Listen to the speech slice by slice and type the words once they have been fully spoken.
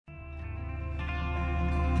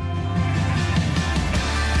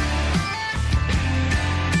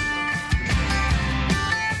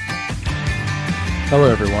Hello,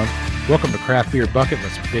 everyone. Welcome to Craft Beer Bucket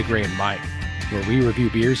List with Big Ray and Mike, where we review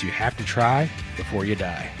beers you have to try before you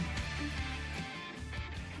die.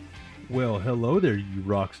 Well, hello there, you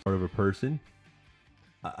rock star of a person.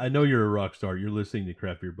 I know you're a rock star. You're listening to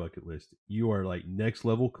Craft Beer Bucket List. You are like next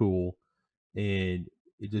level cool, and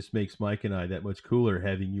it just makes Mike and I that much cooler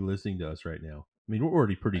having you listening to us right now. I mean, we're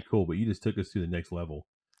already pretty cool, but you just took us to the next level.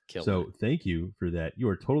 Thank you for that. You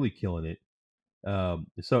are totally killing it.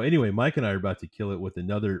 So anyway, Mike and I are about to kill it with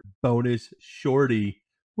another bonus shorty.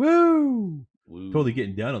 Woo! Totally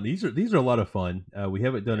getting down on these. These are a lot of fun. We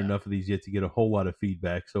haven't done enough of these yet to get a whole lot of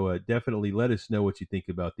feedback. So definitely let us know what you think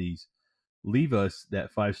about these. Leave us that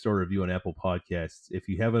 5-star review on Apple Podcasts. If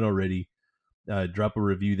you haven't already, drop a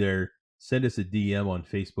review there. Send us a DM on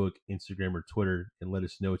Facebook, Instagram, or Twitter and let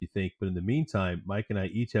us know what you think. But in the meantime, Mike and I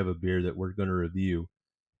each have a beer that we're going to review.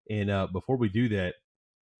 And before we do that,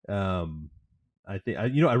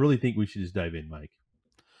 I really think we should just dive in, Mike.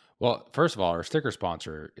 Well, first of all, our sticker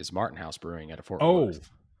sponsor is Martin House Brewing out of Fort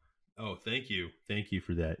Worth. Oh, thank you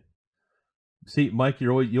for that. See, Mike,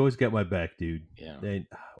 you always got my back, dude. Yeah. And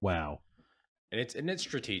wow. And it's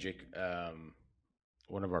strategic.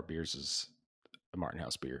 One of our beers is a Martin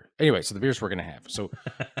House beer. Anyway, so the beers we're gonna have. So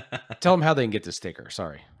tell them how they can get the sticker.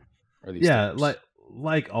 Sorry. Or these stickers.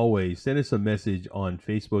 Like always, send us a message on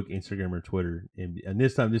Facebook, Instagram, or Twitter. And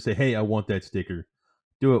this time just say, hey, I want that sticker.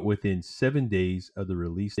 Do it within 7 days of the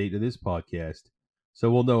release date of this podcast. So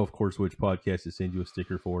we'll know, of course, which podcast to send you a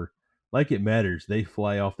sticker for. Like it matters. They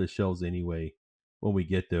fly off the shelves anyway when we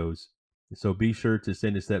get those. So be sure to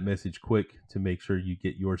send us that message quick to make sure you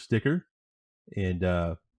get your sticker. And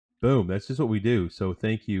boom, that's just what we do. So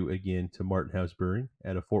thank you again to Martin House Brewing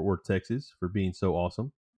out of Fort Worth, Texas for being so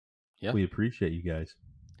awesome. Yeah, we appreciate you guys.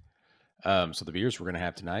 So the beers we're going to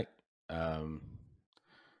have tonight, I'm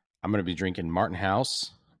going to be drinking Martin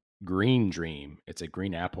House Green Dream. It's a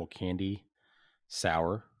green apple candy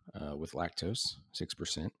sour with lactose,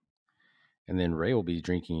 6%. And then Ray will be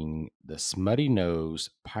drinking the Smuttynose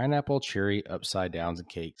Pineapple Cherry Upside Downs and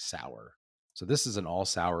Cake Sour. So this is an all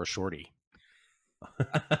sour shorty.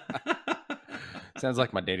 Sounds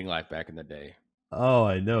like my dating life back in the day. Oh,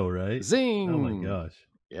 I know, right? Zing! Oh my gosh.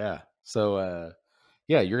 Yeah. So,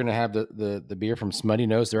 you're going to have the beer from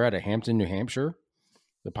Smuttynose. They're out of Hampton, New Hampshire.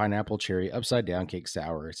 The Pineapple Cherry Upside Down Cake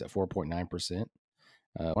Sour. It's at 4.9%.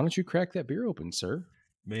 Why don't you crack that beer open, sir?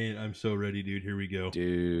 Man, I'm so ready, dude. Here we go.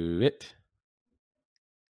 Do it.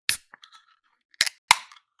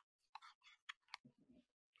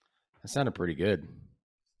 That sounded pretty good.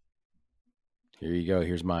 Here you go.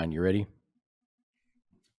 Here's mine. You ready?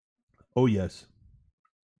 Oh, yes.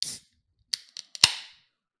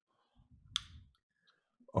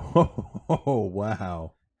 Oh,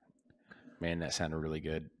 wow. Man, that sounded really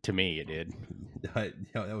good. To me, it did. Yeah,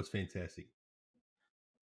 that was fantastic.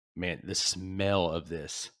 Man, the smell of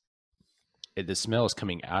this. The smell is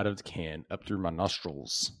coming out of the can up through my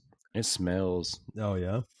nostrils. It smells. Oh,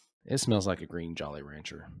 yeah? It smells like a green Jolly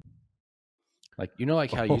Rancher. Like, you know,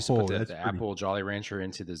 like how you used to put the apple Jolly Rancher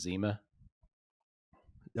into the Zima?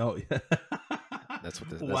 Oh, yeah. That's what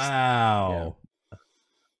this. Wow. Yeah.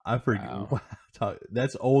 I forgot. Wow.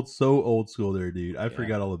 That's so old school there, dude. I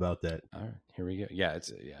forgot all about that. All right, here we go. Yeah,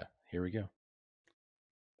 here we go.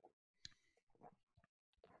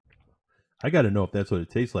 I got to know if that's what it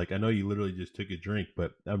tastes like. I know you literally just took a drink,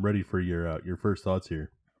 but I'm ready for your first thoughts here.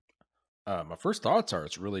 My first thoughts are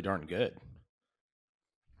it's really darn good.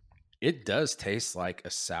 It does taste like a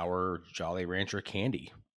sour Jolly Rancher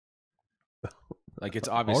candy. Like it's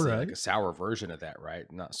obviously like a sour version of that, right?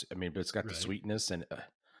 But it's got the sweetness, and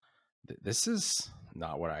this is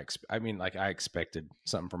not what I expect. I mean, like I expected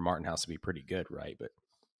something from Martin House to be pretty good, right? But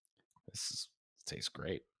this tastes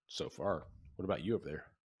great so far. What about you over there?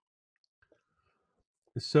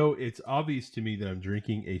 So it's obvious to me that I'm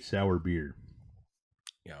drinking a sour beer.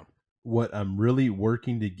 Yeah. What I'm really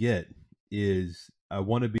working to get is I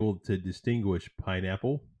want to be able to distinguish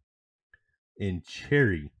pineapple and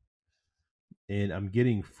cherry. And I'm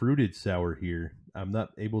getting fruited sour here. I'm not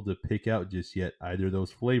able to pick out just yet either of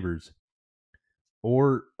those flavors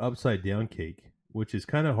or upside down cake, which is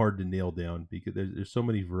kind of hard to nail down because there's so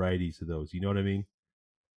many varieties of those. You know what I mean?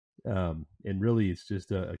 And really, it's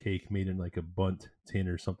just a cake made in like a bundt tin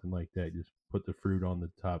or something like that. Just put the fruit on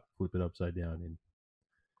the top, flip it upside down,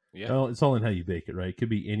 and well, it's all in how you bake it, right? It could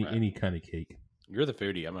be any kind of cake. You're the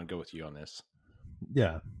foodie. I'm gonna go with you on this.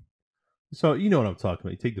 Yeah. So you know what I'm talking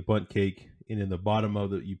about. You take the bundt cake, and in the bottom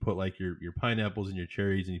of it, you put like your pineapples and your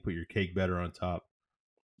cherries, and you put your cake batter on top.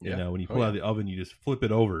 Yeah. And when you pull out of the oven, you just flip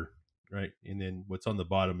it over, right? And then what's on the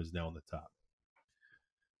bottom is now on the top.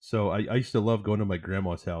 So I used to love going to my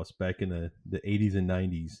grandma's house back in the 80s and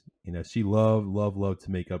 90s. You know, she loved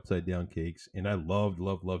to make upside down cakes, and I loved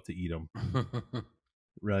to eat them.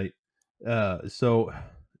 Right. So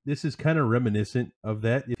this is kind of reminiscent of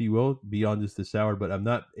that, if you will, beyond just the sour, but I'm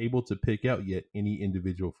not able to pick out yet any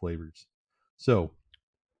individual flavors. So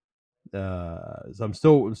I'm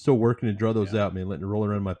still working to draw those Yeah. out, man, letting it roll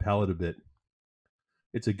around my palate a bit.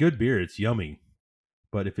 It's a good beer. It's yummy.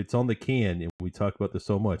 But if it's on the can, and we talk about this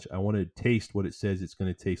so much, I want to taste what it says it's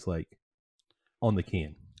going to taste like on the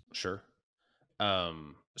can. Sure.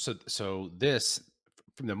 So this,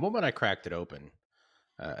 from the moment I cracked it open,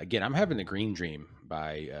 again, I'm having the Green Dream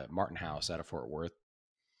by Martin House out of Fort Worth.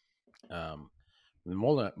 From the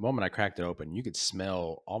moment I cracked it open, you could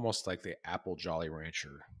smell almost like the apple Jolly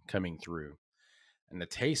Rancher coming through, and the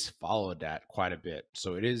taste followed that quite a bit.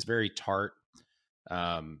 So it is very tart,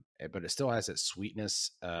 but it still has that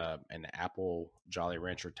sweetness and the apple Jolly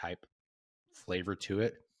Rancher type flavor to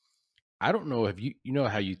it. I don't know if you know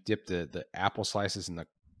how you dip the apple slices in the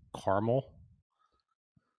caramel.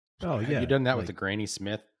 Oh Have you yeah, done that with like the Granny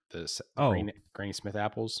Smith, the oh Granny Smith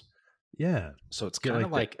apples? yeah, So it's get kind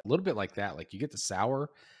of like that. like a little bit like that. Like you get the sour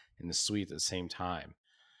and the sweet at the same time.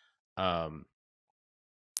 Um,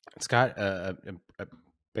 it's got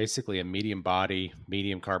basically a medium body,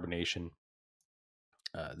 medium carbonation.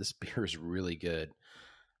 This beer is really good.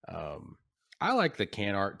 Um, I like the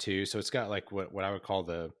can art too. So it's got like what I would call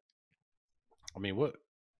the. I mean, what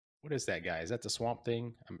is that guy? Is that the Swamp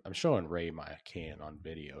Thing? I'm showing Ray my can on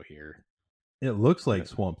video here. It looks like What?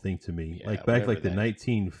 Swamp Thing to me, Yeah, like back whatever like the that.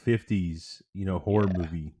 1950s, horror Yeah,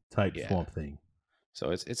 movie type yeah. Swamp Thing.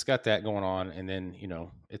 So it's got that going on, and then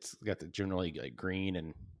it's got the generally like green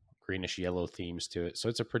and greenish yellow themes to it. So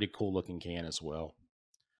it's a pretty cool looking can as well.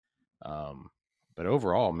 Um, but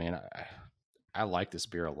overall, man, I like this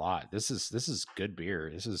beer a lot. This is good beer.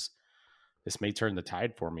 This may turn the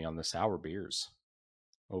tide for me on the sour beers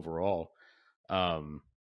overall. Um,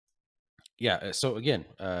 yeah. So again,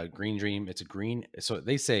 Green Dream. It's a green. So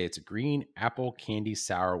they say it's a green apple candy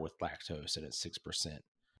sour with lactose, and it's 6%.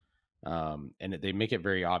 And they make it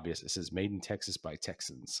very obvious. It says "Made in Texas by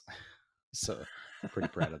Texans," so pretty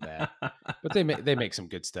proud of that. But they make some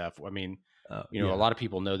good stuff. I mean, a Yeah. lot of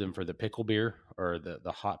people know them for the pickle beer or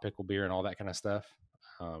the hot pickle beer and all that kind of stuff,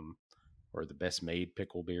 um, or the best made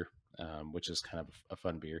pickle beer, which is kind of a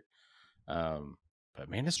fun beer. But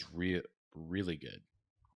man, it's really good.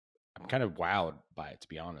 I'm kind of wowed by it, to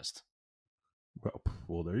be honest.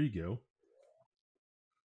 Well, there you go.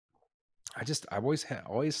 I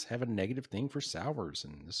always have a negative thing for sours,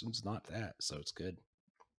 and this one's not that, so it's good.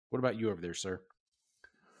 What about you over there, sir?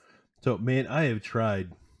 So, man, I have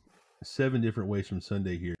tried 7 different ways from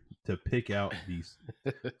Sunday here to pick out these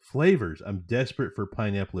flavors. I'm desperate for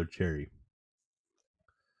pineapple or cherry.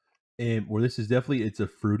 And where this is definitely it's a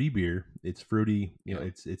fruity beer. It's fruity,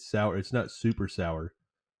 Yep. it's sour. It's not super sour.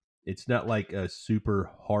 It's not like a super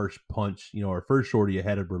harsh punch. Our first shorty I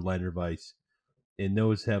had a Berliner Weiss, and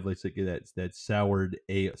those have like that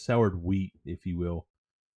soured wheat, if you will.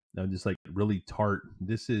 Now just like really tart.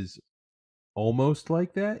 This is almost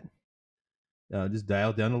like that. Just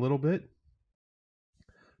dialed down a little bit.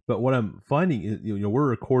 But what I'm finding is, we're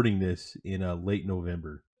recording this in late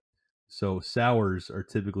November, so sours are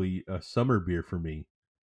typically a summer beer for me.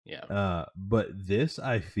 Yeah. But this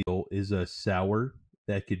I feel is a sour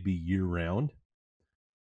that could be year round,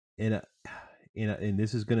 and and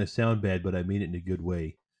this is going to sound bad, but I mean it in a good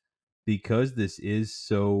way because this is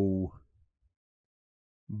so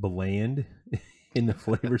bland in the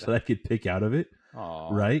flavors that I could pick out of it. Aw.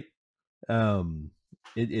 Right?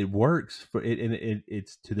 It works for it, and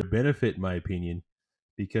it's to the benefit, in my opinion,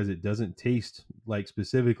 because it doesn't taste like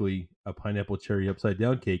specifically a pineapple cherry upside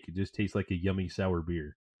down cake. It just tastes like a yummy sour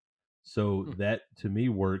beer. So Hmm. that to me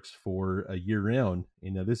works for a year round.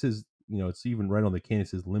 And now this is, it's even right on the can. It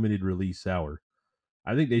says limited release sour.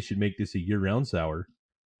 I think they should make this a year round sour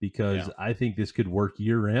because Yeah. I think this could work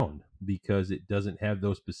year round because it doesn't have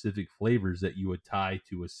those specific flavors that you would tie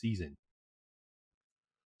to a season.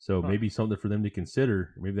 So Huh. maybe something for them to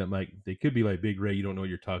consider. Maybe they could be like, Big Ray, you don't know what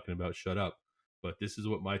you're talking about. Shut up. But this is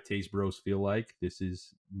what my taste bros feel like. This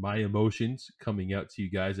is my emotions coming out to you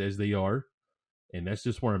guys as they are. And that's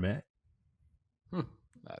just where I'm at. Hmm.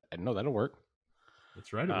 I know that'll work.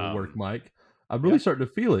 That's right. It will work, Um. Mike. I'm really Yeah. starting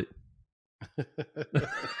to feel it.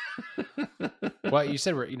 Well, you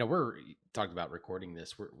said we're talked about recording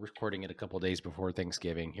this. We're recording it a couple of days before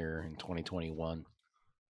Thanksgiving here in 2021.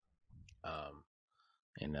 Um.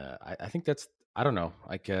 And I think that's I don't know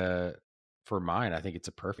like for mine I think it's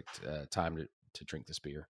a perfect time to drink this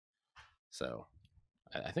beer. So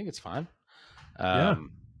I think it's fine. Yeah.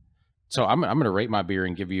 Um. So I'm going to rate my beer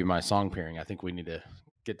and give you my song pairing. I think we need to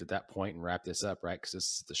get to that point and wrap this up, right? Because this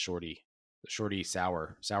is the shorty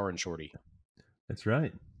sour and shorty. That's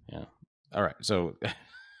right. Yeah. All right. So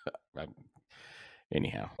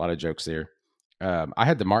anyhow, a lot of jokes there. I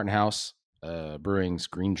had the Martin House Brewing's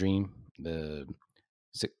Green Dream, the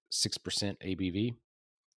 6% ABV.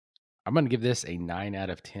 I'm going to give this a 9 out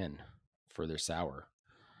of 10 for their sour.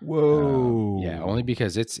 Whoa. Yeah, only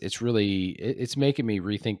because it's really it's making me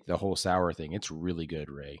rethink the whole sour thing. It's really good,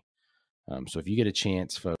 Ray. So if you get a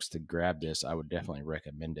chance, folks, to grab this, I would definitely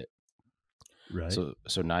recommend it. Right. So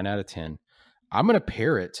 9 out of 10. I'm going to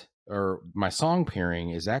pair it, or my song pairing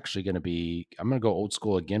is actually going to be, I'm going to go old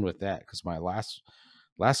school again with that, because my last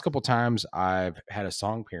couple times I've had a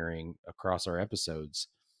song pairing across our episodes,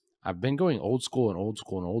 I've been going old school and old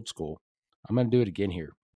school and old school. I'm going to do it again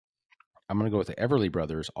here. I'm going to go with the Everly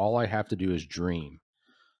Brothers. All I Have to Do Is Dream,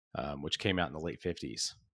 which came out in the late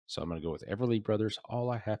 50s. So I'm going to go with Everly Brothers. All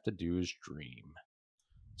I Have to Do Is Dream.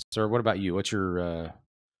 Sir, what about you? What's your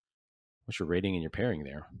rating and your pairing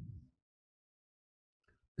there?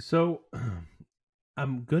 So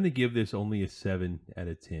I'm going to give this only a 7 out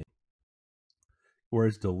of 10.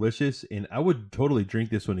 Whereas delicious, and I would totally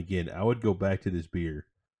drink this one again. I would go back to this beer.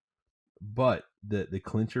 But the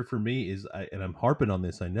clincher for me is, and I'm harping on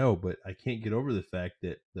this, I know, but I can't get over the fact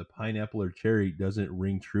that the pineapple or cherry doesn't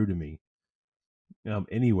ring true to me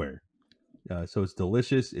anywhere. So it's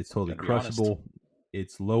delicious. It's totally crushable.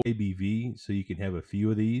 It's low ABV, so you can have a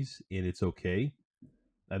few of these, and it's okay.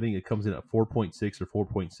 I think it comes in at 4.6 or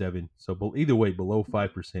 4.7. So either way, below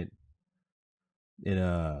 5%.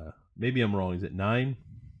 And maybe I'm wrong. Is it 9?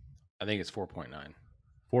 I think it's 4.9.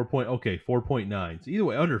 4.9. So either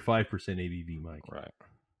way, under 5% ABV, Mike. Right.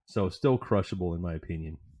 So still crushable in my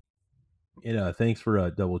opinion. And thanks for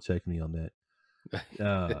double checking me on that.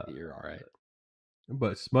 You're all right.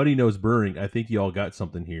 But Smuttynose Brewing, I think you all got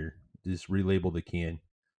something here. Just relabel the can.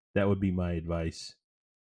 That would be my advice.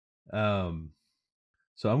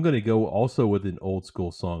 So I'm going to go also with an old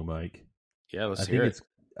school song, Mike. Yeah, let's hear it.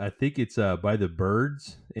 I think it's by the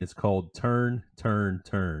Birds, and it's called Turn, Turn,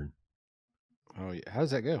 Turn. Oh, yeah. How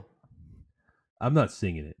does that go? I'm not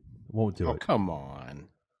singing it. Won't do it. Oh, come on.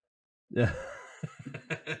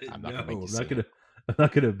 I'm not going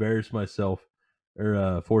to embarrass myself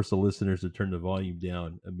or force the listeners to turn the volume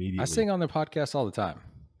down immediately. I sing on the podcast all the time.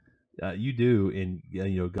 You do, and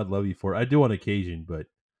God love you for it. I do on occasion, but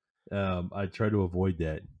I try to avoid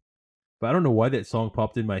that. But I don't know why that song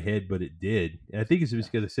popped in my head, but it did. And I think it's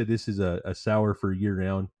just because I said this is a sour for year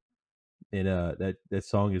round, and that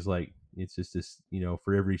song is like, it's just this,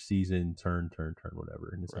 for every season, turn, turn, turn, whatever.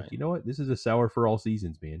 And it's like, you know what? This is a sour for all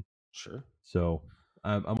seasons, man. Sure. So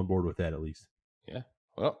I'm on board with that at least. Yeah.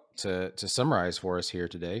 Well, to summarize for us here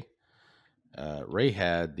today, Ray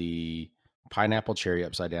had the pineapple cherry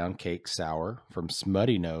upside down cake sour from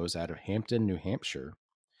Smuttynose out of Hampton, New Hampshire.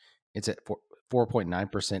 It's at 4.9%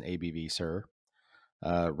 ABV, sir.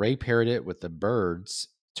 Ray paired it with the Birds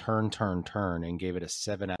Turn, Turn, Turn and gave it a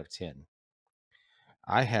 7 out of 10.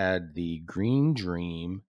 I had the Green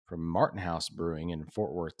Dream from Martin House Brewing in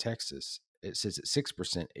Fort Worth, Texas. It says at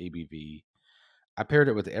 6% ABV. I paired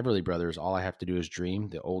it with the Everly Brothers. All I Have to Do Is Dream,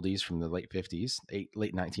 the oldies from the late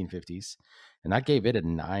 1950s. And I gave it a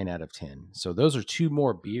 9 out of 10. So those are two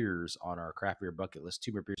more beers on our craft beer bucket list.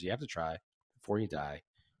 Two more beers you have to try before you die.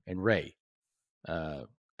 And Ray,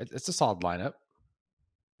 it's a solid lineup.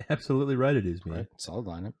 Absolutely right, it is, man. Right? Solid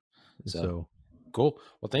lineup. So cool.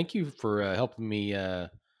 Well, thank you for helping me.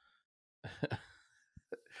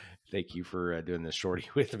 Thank you for doing this shorty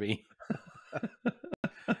with me.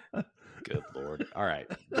 Good Lord. All right.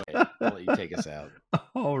 Go ahead. I'll let you take us out.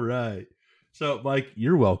 All right. So, Mike,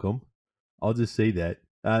 you're welcome. I'll just say that.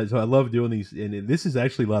 So I love doing these. And this is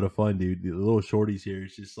actually a lot of fun, dude. The little shorties here.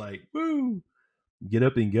 It's just like, woo, get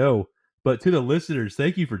up and go. But to the listeners,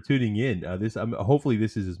 thank you for tuning in. Hopefully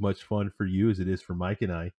this is as much fun for you as it is for Mike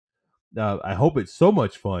and I. I hope it's so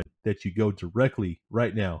much fun that you go directly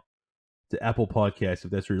right now to Apple Podcasts,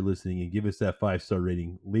 if that's where you're listening, and give us that 5-star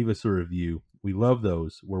rating. Leave us a review. We love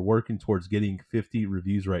those. We're working towards getting 50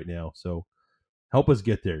 reviews right now. So help us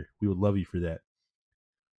get there. We would love you for that.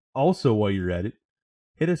 Also, while you're at it,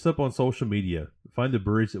 hit us up on social media. Find the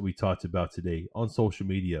breweries that we talked about today on social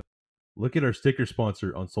media. Look at our sticker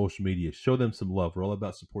sponsor on social media. Show them some love. We're all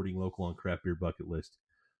about supporting local on Craft Beer Bucket List.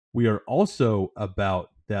 We are also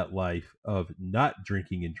about that life of not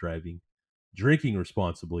drinking and driving, drinking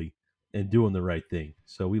responsibly, and doing the right thing.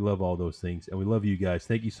 So we love all those things, and we love you guys.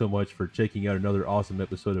 Thank you so much for checking out another awesome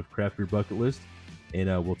episode of Craft Beer Bucket List, and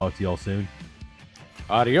we'll talk to y'all soon.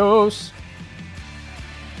 Adios.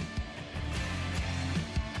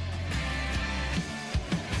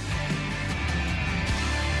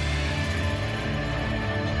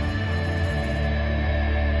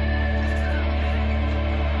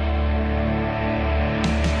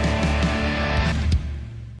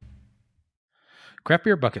 Craft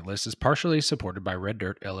Beer Bucket List is partially supported by Red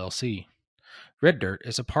Dirt LLC. Red Dirt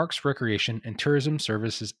is a parks, recreation, and tourism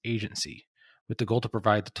services agency with the goal to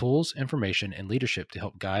provide the tools, information, and leadership to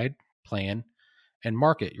help guide, plan, and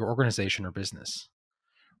market your organization or business.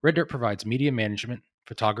 Red Dirt provides media management,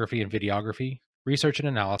 photography and videography, research and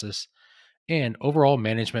analysis, and overall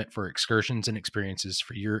management for excursions and experiences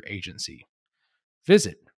for your agency.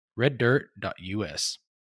 Visit reddirt.us.